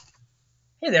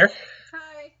Hey there.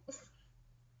 Hi.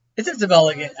 It's Isabel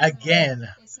again.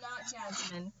 It's not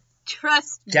Jasmine.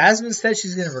 Trust me. Jasmine said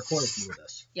she's going to record a few with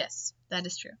us. Yes, that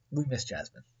is true. We miss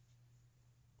Jasmine.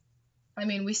 I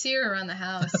mean, we see her around the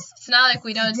house. It's not like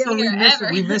we don't see we her miss ever.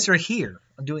 her. We miss her here.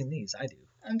 I'm doing these. I do.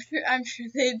 I'm sure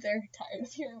they're tired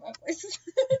of hearing my voice.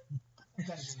 I'm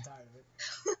kind of getting tired of it.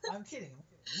 I'm kidding.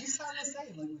 You sound the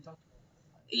same like we talked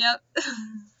Yep.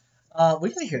 about. We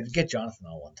can get Jonathan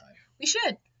on one time. We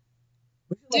should.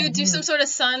 Do some sort of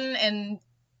son and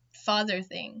father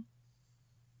thing.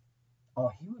 Oh,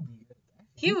 he would be good at that.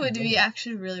 He would be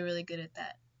actually really, really good at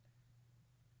that.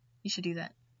 You should do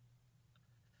that.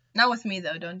 Not with me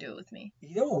though. Don't do it with me.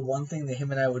 You know what? One thing that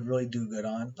him and I would really do good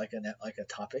on, like a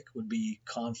topic, would be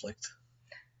conflict.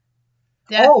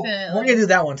 Definitely. Oh, we're gonna do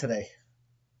that one today.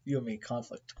 You and me,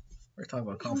 conflict. We're talking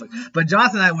about conflict. But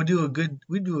Jonathan and I would do a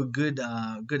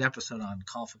good episode on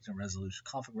conflict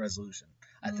resolution.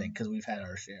 I think, because we've had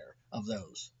our share of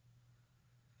those.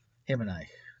 Him and I.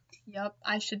 Yep,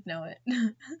 I should know it. Yeah,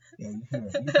 you've heard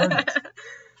it.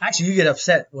 Actually, you get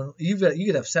upset when him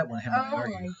and I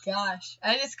argue. Oh my gosh!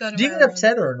 I just go to. Do you get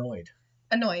upset or annoyed?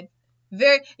 Annoyed.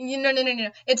 Very.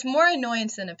 No. It's more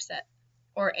annoyance than upset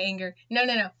or anger.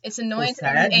 No. It's annoyance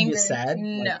and anger. You get sad?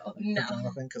 No.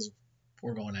 Jonathan, because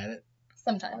we're going at it.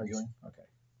 Sometimes. Arguing. Okay.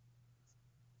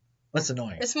 What's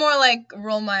annoying? It's more like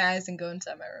roll my eyes and go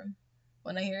inside my room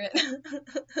when I hear it.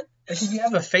 You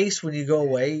have a face when you go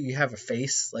away. You have a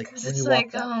face like when you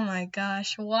walk out. Oh my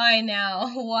gosh, why now?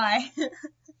 Why?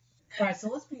 All right, so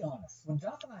let's be honest. When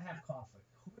Jonathan and I have conflict,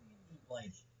 who do you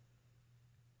blame?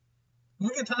 We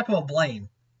can talk about blame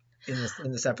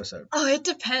in this episode. Oh, it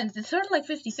depends. It's sort of like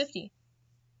 50-50.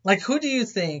 Like, who do you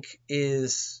think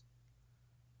is...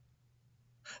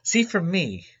 See, for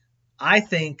me, I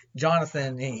think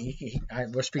Jonathan,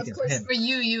 we're speaking for him. Of course, for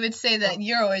you would say that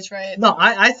you're always right. No,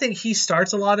 I think he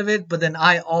starts a lot of it, but then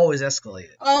I always escalate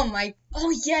it.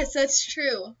 Oh yes, that's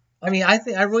true. I mean,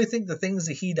 I really think the things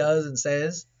that he does and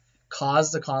says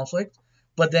cause the conflict,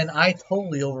 but then I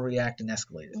totally overreact and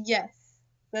escalate it. Yes,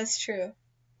 that's true.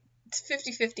 It's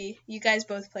 50-50. You guys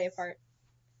both play a part.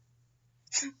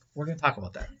 We're going to talk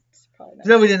about that. Not.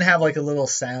 Then we didn't have like a little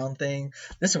sound thing.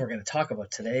 This is what we're going to talk about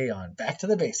today on Back to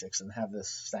the Basics and have this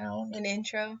sound. An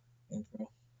intro.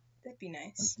 That'd be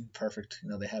nice. Like, perfect. You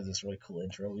know, they have this really cool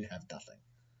intro. We have nothing.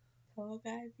 Tall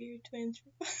guy, beard, twins.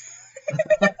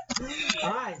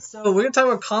 Alright, so we're going to talk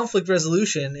about conflict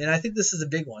resolution, and I think this is a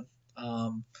big one.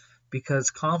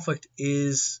 Because conflict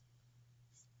is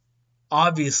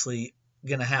obviously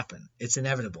going to happen. It's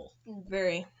inevitable.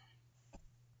 Very.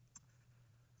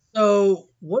 So,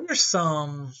 what are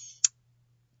some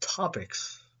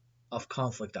topics of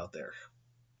conflict out there?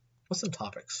 What's some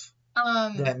topics?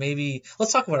 That maybe...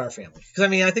 Let's talk about our family. Because, I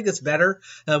mean, I think it's better.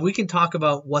 We can talk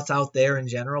about what's out there in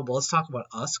general, but let's talk about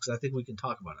us, because I think we can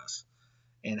talk about us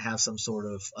and have some sort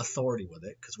of authority with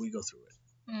it, because we go through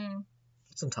it.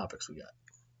 What's some topics we got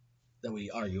that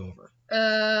we argue over?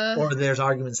 Or there's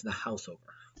arguments in the house over?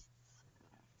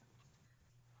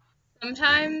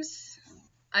 Sometimes...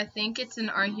 I think it's an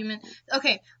argument.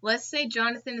 Okay, let's say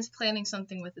Jonathan is planning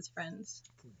something with his friends.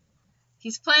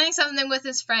 He's planning something with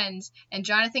his friends, and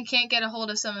Jonathan can't get a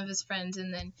hold of some of his friends,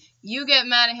 and then you get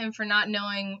mad at him for not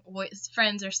knowing what his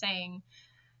friends are saying,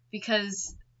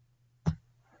 because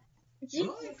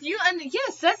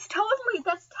yes, that's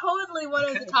totally one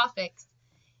of the topics.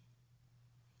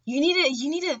 You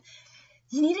need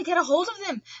to get a hold of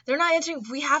them. They're not answering.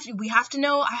 We have to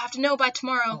know. I have to know by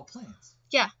tomorrow. Oh, plans.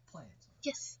 Yeah.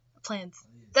 Yes, plans.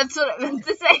 That's what I meant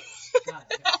to say.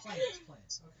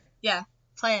 Plans. Okay. Yeah,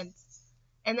 plans.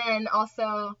 And then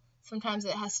also, sometimes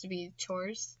it has to be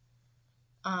chores.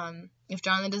 If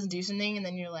Jonathan doesn't do something, and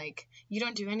then you're like, you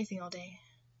don't do anything all day.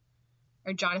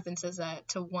 Or Jonathan says that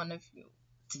to one of you.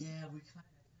 Yeah, we kind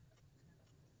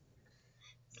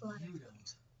of... You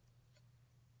don't.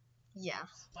 Yeah.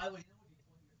 By the way,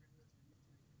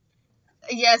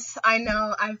 Yes, I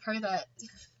know. I've heard that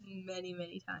many,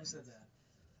 many times. Who said that?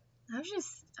 I've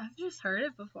just heard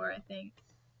it before, I think.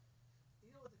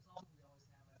 You know what the conflict we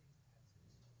always have?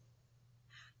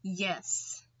 I think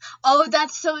Yes. Oh,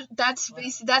 that's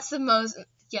the most.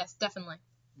 Yes, definitely.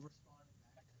 responding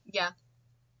back. Yeah.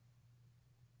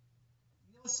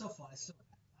 You know what's so funny? So,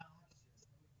 I don't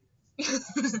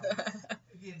have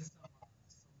to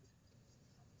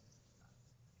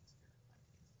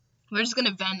We're just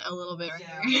gonna vent a little bit right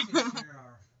here.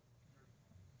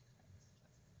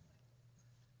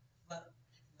 But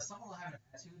someone will have an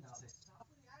attitude, and I'll say, "Stop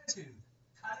with the attitude.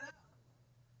 Cut it out."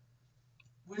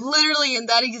 Literally in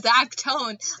that exact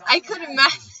tone. I could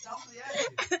imagine. Stop with the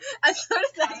attitude. I sort of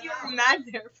thought you were mad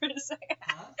there for a second.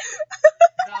 Huh?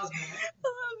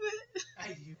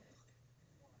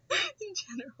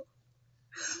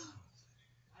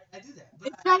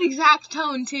 exact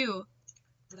tone too.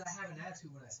 But I have an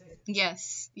attitude when I say it.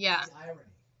 Yes. Yeah. The irony.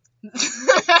 The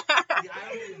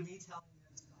irony of me telling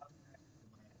them to stop acting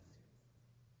with my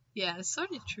attitude. Yeah, it's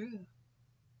sort of true.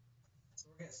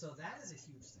 So that is a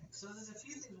huge thing. So there's a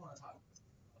few things we want to talk about.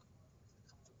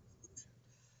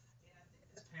 And I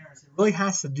think as parents, it really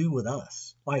has to do with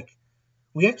us. Like,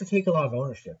 we have to take a lot of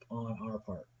ownership on our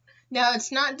part. Now,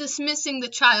 it's not dismissing the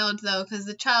child, though, because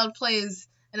the child plays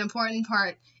an important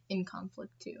part in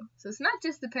conflict, too. So it's not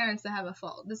just the parents that have a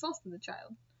fault. It's also the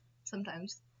child,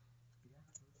 sometimes.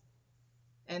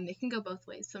 And it can go both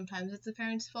ways. Sometimes it's the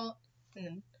parent's fault, and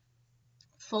then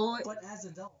But as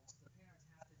adults, the parents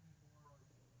have to be more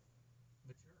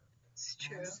mature. It's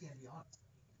true. I'm just going to be honest.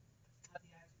 Cut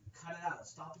the attitude. Cut it out.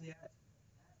 Stop the attitude.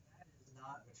 That is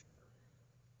not mature.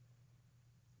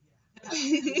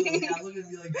 Yeah, look at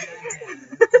me like, Dad.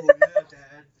 Oh, yeah,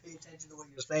 Dad. Pay attention to what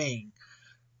you're saying.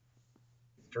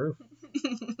 It's true.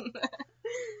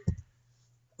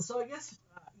 So I guess,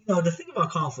 the thing about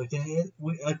conflict, and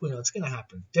we know it's going to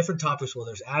happen. Different topics,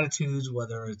 whether it's attitudes,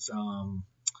 whether it's,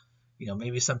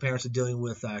 maybe some parents are dealing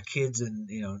with kids and,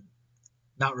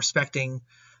 not respecting,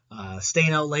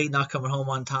 staying out late, not coming home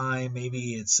on time.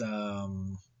 Maybe it's,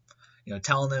 telling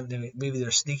them maybe they're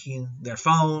sneaking their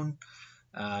phone.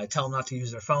 Tell them not to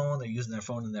use their phone. They're using their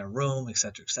phone in their room,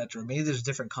 etc., etc. Maybe there's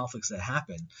different conflicts that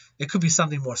happen. It could be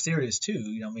something more serious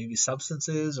too. Maybe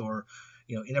substances or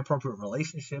inappropriate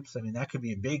relationships. I mean, that could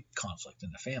be a big conflict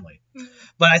in the family. Mm-hmm.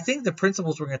 But I think the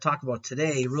principles we're going to talk about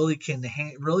today really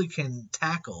can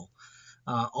tackle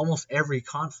almost every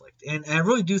conflict. And I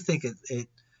really do think it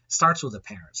starts with the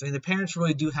parents. I mean, the parents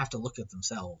really do have to look at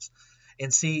themselves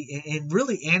and see and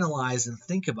really analyze and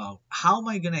think about, how am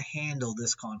I going to handle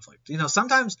this conflict?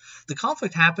 Sometimes the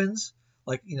conflict happens,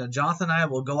 like, Jonathan and I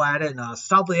will go at it and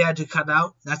stop the attitude, cut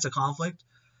out. That's a conflict.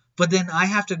 But then I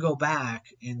have to go back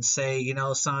and say,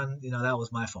 son, that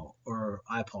was my fault, or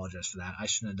I apologize for that. I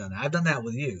shouldn't have done that. I've done that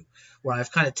with you, where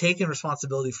I've kind of taken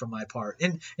responsibility for my part.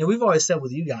 And we've always said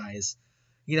with you guys,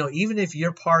 even if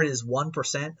your part is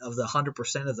 1% of the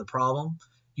 100% of the problem,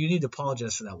 you need to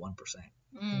apologize for that 1%.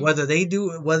 Whether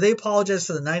they apologize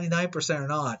for the 99% or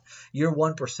not, your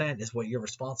 1% is what you're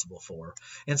responsible for.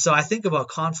 And so I think about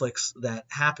conflicts that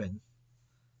happen.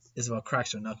 Isabel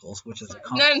cracks her knuckles, which is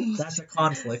that's a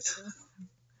conflict.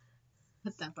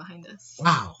 Put that behind us.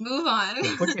 Wow. Move on.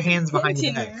 Yeah, put your hands behind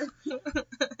your back.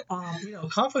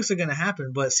 Conflicts are going to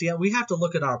happen, but see, we have to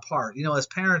look at our part. As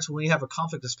parents, when we have a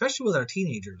conflict, especially with our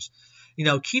teenagers,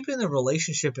 keeping the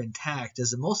relationship intact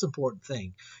is the most important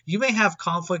thing. You may have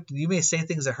conflict, and you may say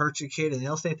things that hurt your kid, and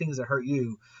they'll say things that hurt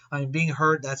you. I mean, being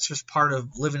hurt, that's just part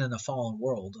of living in a fallen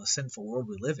world, a sinful world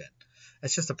we live in.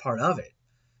 That's just a part of it.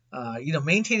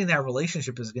 Maintaining that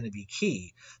relationship is going to be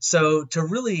key. So to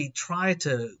really try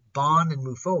to bond and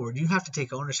move forward, you have to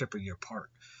take ownership of your part.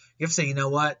 You have to say, you know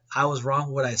what, I was wrong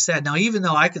with what I said. Now, even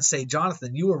though I could say,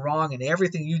 Jonathan, you were wrong in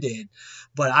everything you did,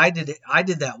 but I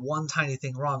did that one tiny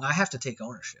thing wrong, I have to take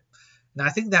ownership. And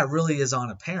I think that really is on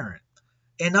a parent.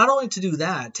 And not only to do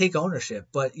that, take ownership,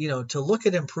 but, to look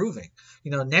at improving.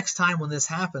 Next time when this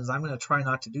happens, I'm going to try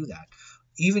not to do that.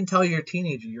 Even tell your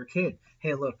teenager, your kid,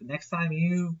 hey, look, next time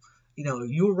you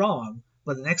were wrong,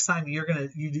 but the next time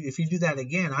if you do that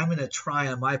again, I'm going to try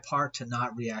on my part to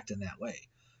not react in that way.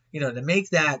 To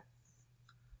make that,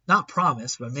 not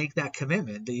promise, but make that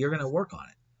commitment that you're going to work on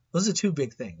it. Those are two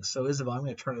big things. So, Isabel, I'm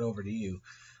going to turn it over to you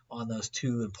on those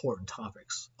two important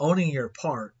topics. Owning your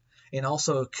part and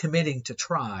also committing to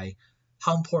try.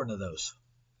 How important are those?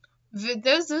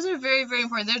 Those are very, very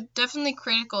important. They're definitely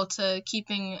critical to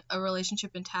keeping a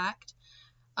relationship intact.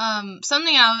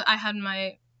 Something I had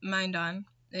my mind on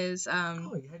is you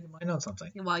had your mind on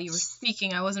something. While you were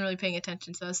speaking, I wasn't really paying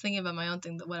attention, so I was thinking about my own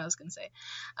thing, what I was going to say.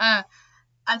 I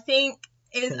think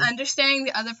is understanding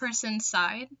the other person's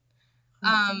side,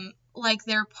 like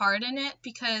their part in it,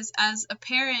 because as a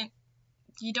parent,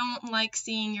 you don't like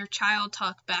seeing your child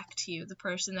talk back to you, the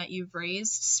person that you've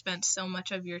raised, spent so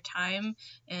much of your time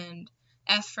and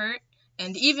effort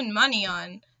and even money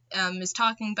on, is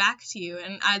talking back to you,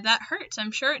 and that hurts.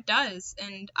 I'm sure it does,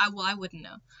 and I wouldn't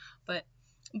know, but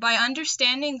by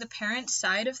understanding the parent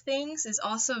side of things is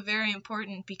also very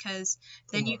important, because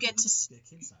then you get to the kid side of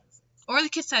things, or the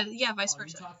kid side, yeah, vice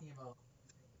versa. You're talking about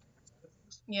the parent side of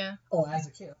things? Yeah. Oh, as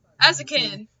a kid. As a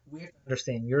kid, we have to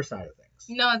understand your side of things.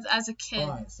 No, it's as a kid. All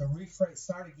right, so rephrase.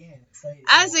 Start again. And say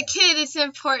as a kid, it's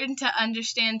important to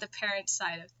understand the parent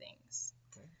side of things.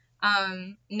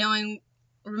 Okay.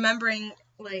 Remembering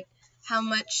like how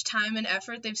much time and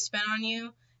effort they've spent on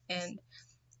you, and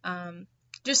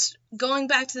just going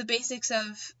back to the basics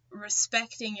of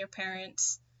respecting your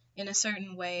parents in a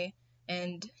certain way,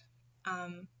 and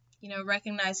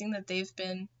recognizing that they've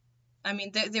been,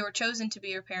 they were chosen to be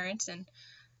your parents, and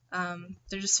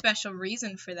there's a special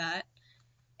reason for that.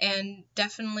 And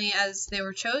definitely, as they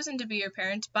were chosen to be your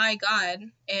parents by God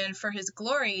and for His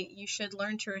glory, you should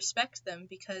learn to respect them,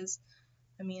 because,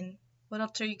 what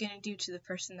else are you going to do to the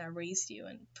person that raised you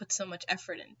and put so much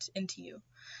effort into you?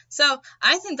 So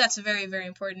I think that's very, very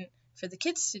important for the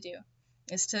kids to do,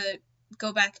 is to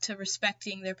go back to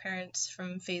respecting their parents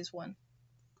from phase 1.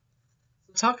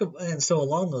 And so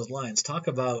along those lines, talk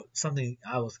about something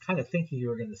I was kind of thinking you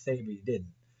were going to say, but you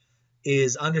didn't,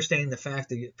 is understanding the fact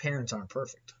that parents aren't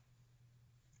perfect.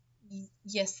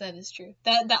 Yes, that is true.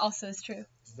 That also is true.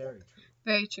 Very true.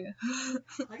 Very true.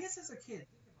 I guess as a kid, think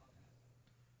about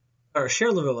that. Or share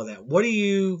a little bit about that. What do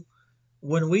you,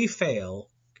 when we fail,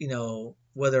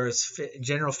 whether it's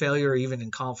general failure or even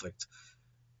in conflict,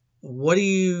 what do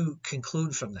you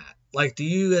conclude from that? Like, do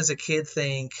you as a kid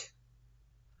think,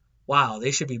 wow,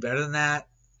 they should be better than that?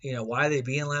 Why are they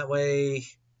being that way?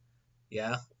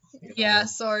 Yeah. Yeah,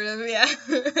 sort of, yeah.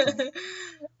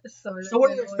 So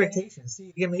what are your expectations? See,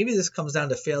 again, maybe this comes down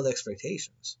to failed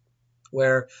expectations,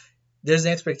 where there's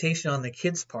an expectation on the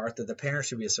kid's part that the parent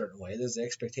should be a certain way. There's an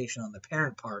expectation on the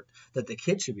parent part that the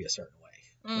kid should be a certain way.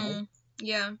 Right?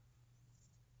 Yeah.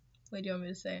 What do you want me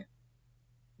to say?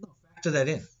 No, factor that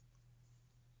in.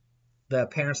 The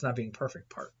parents not being perfect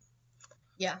part.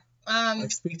 Yeah.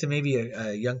 Like, speak to maybe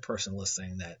a young person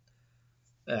listening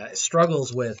that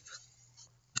struggles with,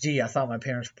 gee, I thought my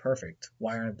parents were perfect.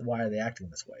 Why are they acting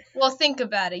this way? Well, think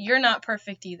about it. You're not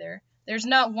perfect either. There's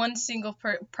not one single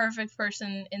perfect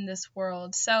person in this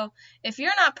world. So if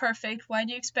you're not perfect, why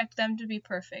do you expect them to be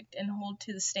perfect and hold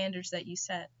to the standards that you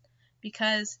set?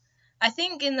 Because I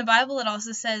think in the Bible it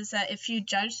also says that if you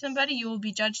judge somebody, you will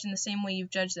be judged in the same way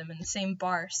you've judged them, in the same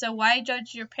bar. So why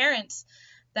judge your parents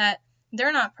that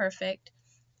they're not perfect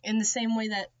in the same way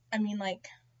that,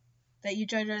 that you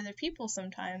judge other people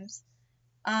sometimes?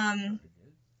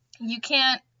 You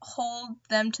can't hold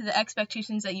them to the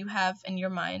expectations that you have in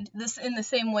your mind. This in the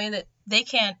same way that they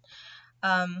can't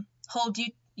hold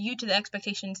you to the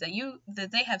expectations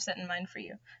that they have set in mind for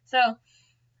you. So,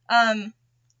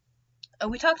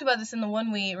 we talked about this in the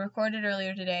one we recorded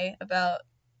earlier today about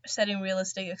setting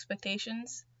realistic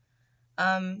expectations.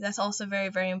 That's also very,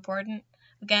 very important.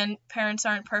 Again, parents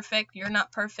aren't perfect. You're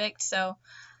not perfect. So,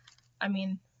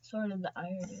 sort of the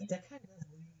irony. That kind of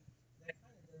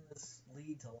does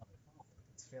lead to a lot of conflict.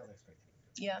 It's failed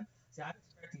expectations. Yeah. See, I'm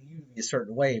expecting you to be a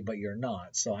certain way, but you're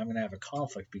not. So I'm going to have a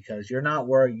conflict because you're not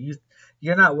where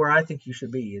I think you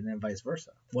should be, and then vice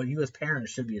versa. Well, you as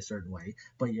parents should be a certain way,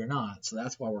 but you're not. So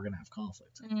that's why we're going to have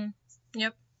conflict. Mm-hmm.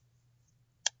 Yep.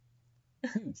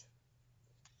 Huge.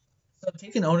 So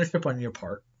taking ownership on your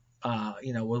part,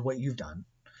 with what you've done.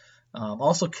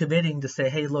 Also committing to say,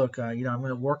 hey, look, I'm going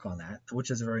to work on that, which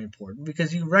is very important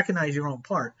because you recognize your own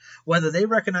part. Whether they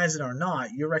recognize it or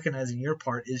not, you're recognizing your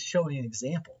part is showing an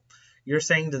example. You're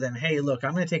saying to them, hey, look,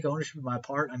 I'm going to take ownership of my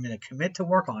part. I'm going to commit to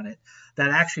work on it.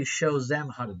 That actually shows them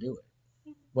how to do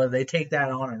it. Whether they take that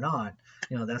on or not,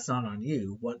 that's not on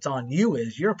you. What's on you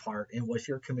is your part and what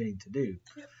you're committing to do.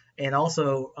 Yep. And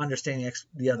also understanding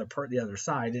the other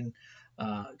side. And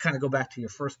kind of go back to your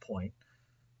first point.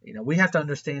 We have to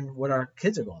understand what our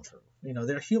kids are going through.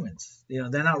 They're humans.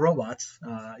 They're not robots.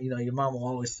 Your mom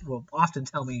will often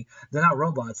tell me they're not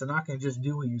robots. They're not going to just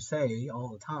do what you say all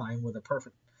the time with a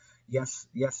perfect yes,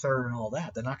 sir, and all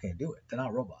that. They're not going to do it. They're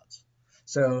not robots.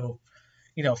 So,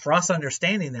 for us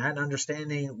understanding that and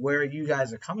understanding where you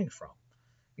guys are coming from,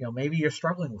 maybe you're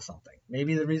struggling with something.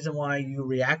 Maybe the reason why you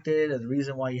reacted or the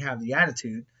reason why you have the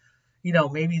attitude,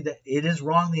 maybe that it is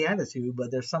wrong, the attitude, but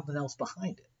there's something else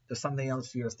behind it. There's something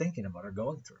else you're thinking about or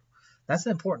going through. That's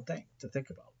an important thing to think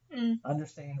about.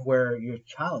 Understand where your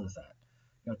child is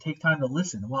at. Take time to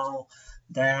listen. Well,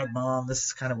 Dad, Mom, this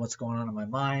is kind of what's going on in my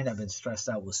mind. I've been stressed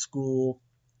out with school,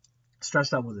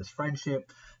 stressed out with this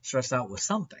friendship, stressed out with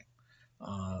something.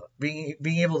 Being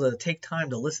able to take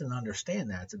time to listen and understand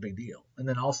that's a big deal. And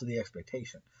then also the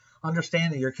expectation.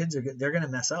 Understand that your kids they're going to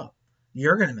mess up.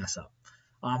 You're going to mess up.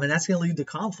 And that's going to lead to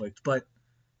conflict. But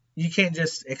you can't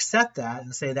just accept that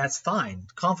and say that's fine.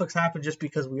 Conflicts happen just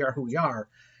because we are who we are.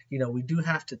 We do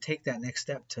have to take that next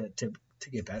step to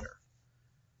get better.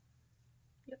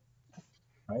 Yep.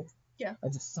 Right? Yeah. I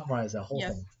just summarized that whole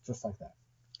thing just like that.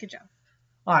 Good job.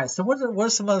 All right. So what are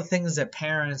some other things that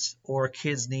parents or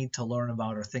kids need to learn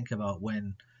about or think about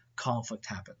when conflict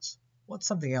happens? What's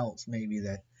something else maybe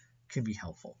that can be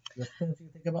helpful? Things you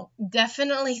think about?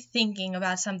 Definitely thinking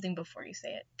about something before you say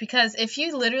it. Because if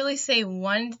you literally say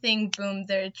one thing, boom,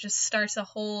 there just starts a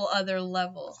whole other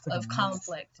level of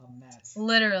conflict. A mess.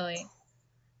 Literally.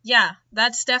 Yeah,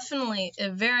 that's definitely a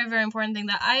very, very important thing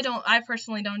that I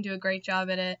personally don't do a great job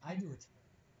at it. I do it.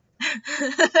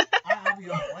 I'll be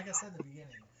honest. Like I said at the beginning,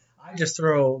 I just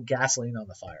throw gasoline on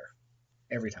the fire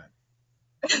every time.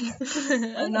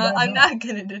 I'm not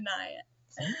gonna deny it.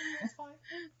 That's fine.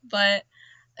 But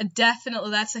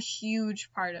definitely, that's a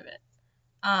huge part of it.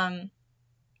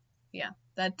 Yeah,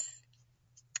 that's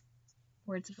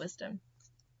words of wisdom.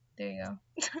 There you go.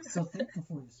 So think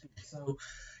before you speak. So,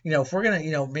 if we're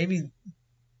gonna, maybe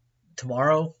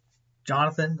tomorrow,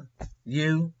 Jonathan,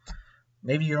 you,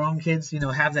 maybe your own kids,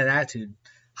 have that attitude.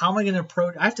 How am I gonna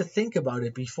approach? I have to think about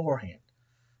it beforehand.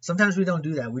 Sometimes we don't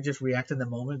do that. We just react in the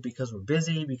moment because we're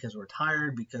busy, because we're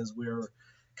tired, because we're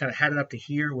kind of headed up to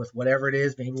here with whatever it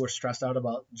is. Maybe we're stressed out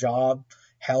about job,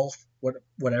 health,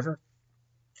 whatever.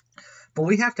 But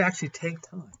we have to actually take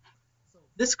time. So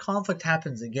if this conflict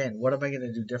happens again, what am I going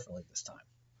to do differently this time?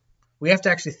 We have to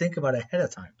actually think about it ahead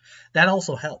of time. That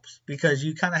also helps because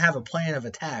you kind of have a plan of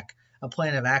attack, a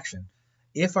plan of action.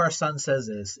 If our son says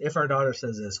this, if our daughter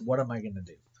says this, what am I going to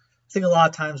do? I think a lot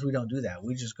of times we don't do that.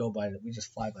 We just we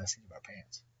just fly by the seat of our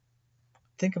pants.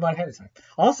 Think about it ahead of time.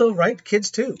 Also, right,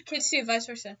 kids too. Kids too, vice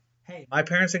versa. Hey, my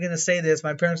parents are going to say this.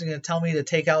 My parents are going to tell me to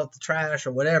take out the trash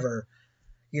or whatever.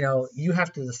 You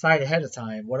have to decide ahead of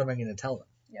time, what am I going to tell them?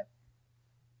 Yep.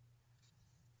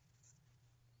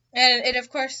 And it, of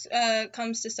course,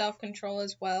 comes to self-control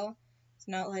as well. It's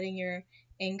not letting your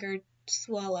anger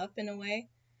swell up in a way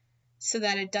so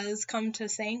that it does come to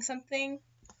saying something.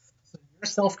 So your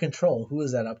self-control, who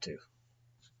is that up to?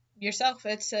 Yourself.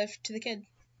 It's to the kid.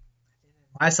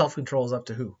 My self-control is up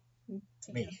to who?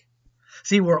 Me.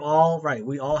 See, we're all right.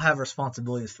 We all have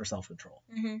responsibilities for self-control.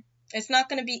 Mm-hmm. It's not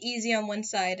going to be easy on one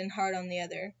side and hard on the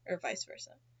other, or vice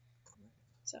versa.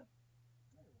 So,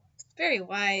 very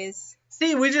wise.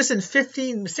 See, we just in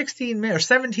 15, 16 minutes, or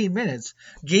 17 minutes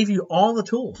gave you all the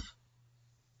tools.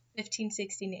 15,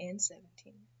 16, and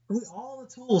 17. All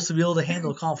the tools to be able to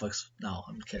handle conflicts. No,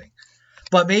 I'm kidding.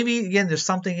 But maybe, again, there's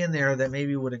something in there that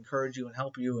maybe would encourage you and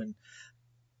help you. And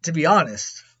to be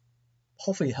honest,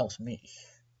 hopefully it helps me.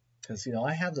 Because,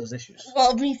 I have those issues.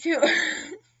 Well, me too.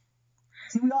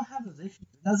 See, we all have those issues.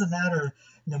 It doesn't matter.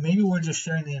 Maybe we're just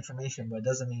sharing the information, but it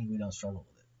doesn't mean we don't struggle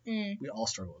with it. We all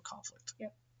struggle with conflict.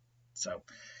 Yep. So,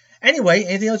 anyway,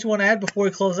 anything else you want to add before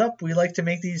we close up? We like to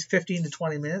make these 15 to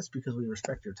 20 minutes because we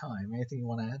respect your time. Anything you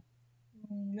want to add?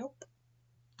 Nope.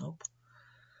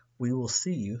 We will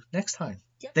see you next time.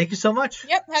 Yep. Thank you so much.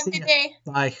 Yep. Have a good day.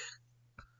 Bye.